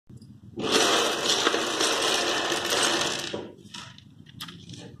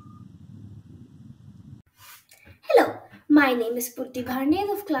My name is Spoorti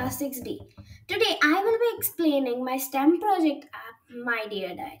of Class 6D. Today I will be explaining my STEM project app, My Dear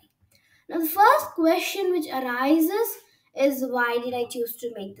Diary. Now, the first question which arises is why did I choose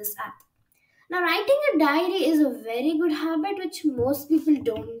to make this app? Now, writing a diary is a very good habit which most people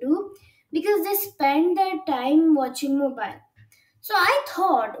don't do because they spend their time watching mobile. So, I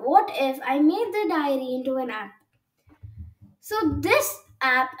thought, what if I made the diary into an app? So, this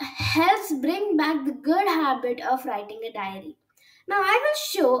app helps bring back the good habit of writing a diary. Now, I will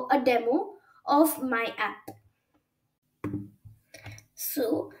show a demo of my app.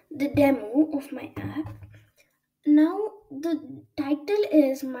 So, the demo of my app. Now, the title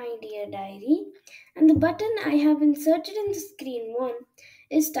is My Dear Diary, and the button I have inserted in the screen 1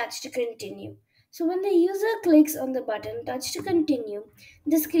 is Touch to Continue. So, when the user clicks on the button Touch to Continue,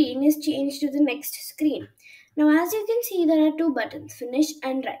 the screen is changed to the next screen. Now, as you can see, there are two buttons, Finish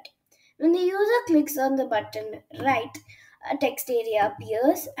and Write. When the user clicks on the button Write, a text area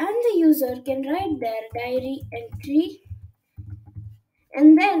appears, and the user can write their diary entry.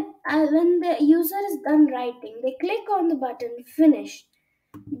 And then, when the user is done writing, they click on the button Finish.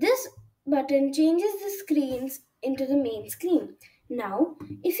 This button changes the screens into the main screen. Now,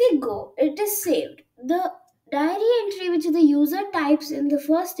 if you go, it is saved. The diary entry which the user types in the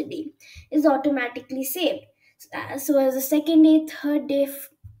first day is automatically saved. So, as the second day, third day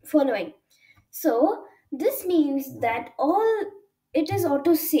following. So, this means that all it is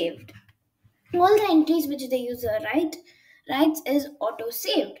auto saved. All the entries which the user writes is auto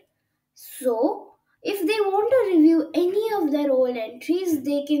saved. So, if they want to review any of their old entries,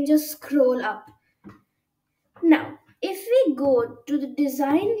 they can just scroll up. Now, if we go to the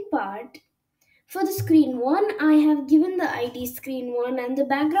design part, for the screen 1, I have given the ID screen 1 and the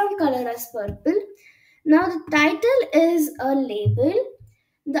background color as purple. Now, the title is a label.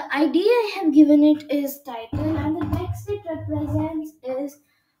 The ID I have given it is title, and the text it represents is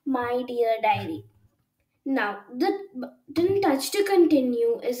My Dear Diary. Now, the button Touch to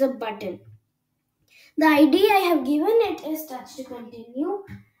Continue is a button. The ID I have given it is Touch to Continue,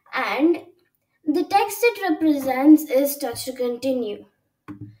 and the text it represents is Touch to Continue.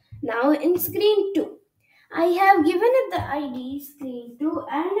 Now, in screen 2, I have given it the ID screen 2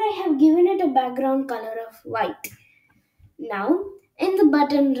 and I have given it a background color of white. Now, in the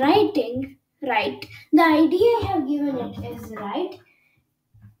button Write, the ID I have given it is Write.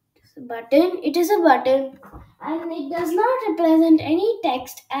 Button, it is a button and it does not represent any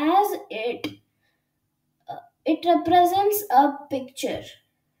text as it represents a picture.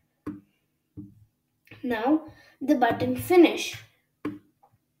 Now, the button Finish.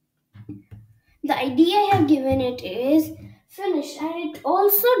 The ID I have given it is Finish, and it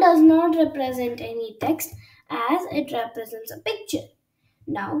also does not represent any text as it represents a picture.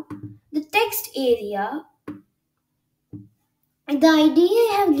 Now, the text area, the ID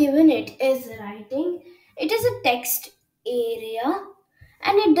I have given it is Writing. It is a text area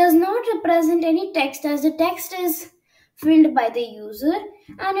and it does not represent any text as the text is filled by the user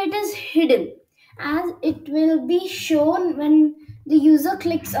and it is hidden as it will be shown when the user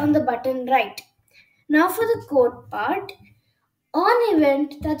clicks on the button Write. Now for the code part, on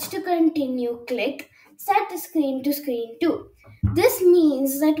event Touch to Continue click, set the screen to screen 2. This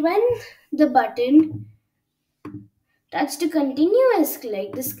means that when the button Touch to Continue is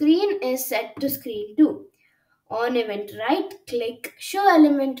clicked, the screen is set to screen 2. On event Write click, show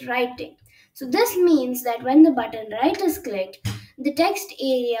element writing. So this means that when the button Write is clicked, the text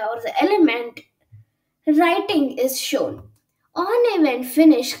area or the element writing is shown. On event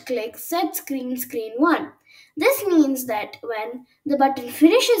Finish click, set screen 1. This means that when the button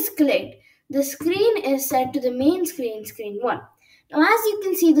Finish is clicked, the screen is set to the main screen 1. Now, as you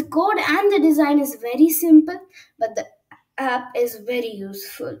can see, the code and the design is very simple, but the app is very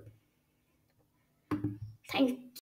useful. Thank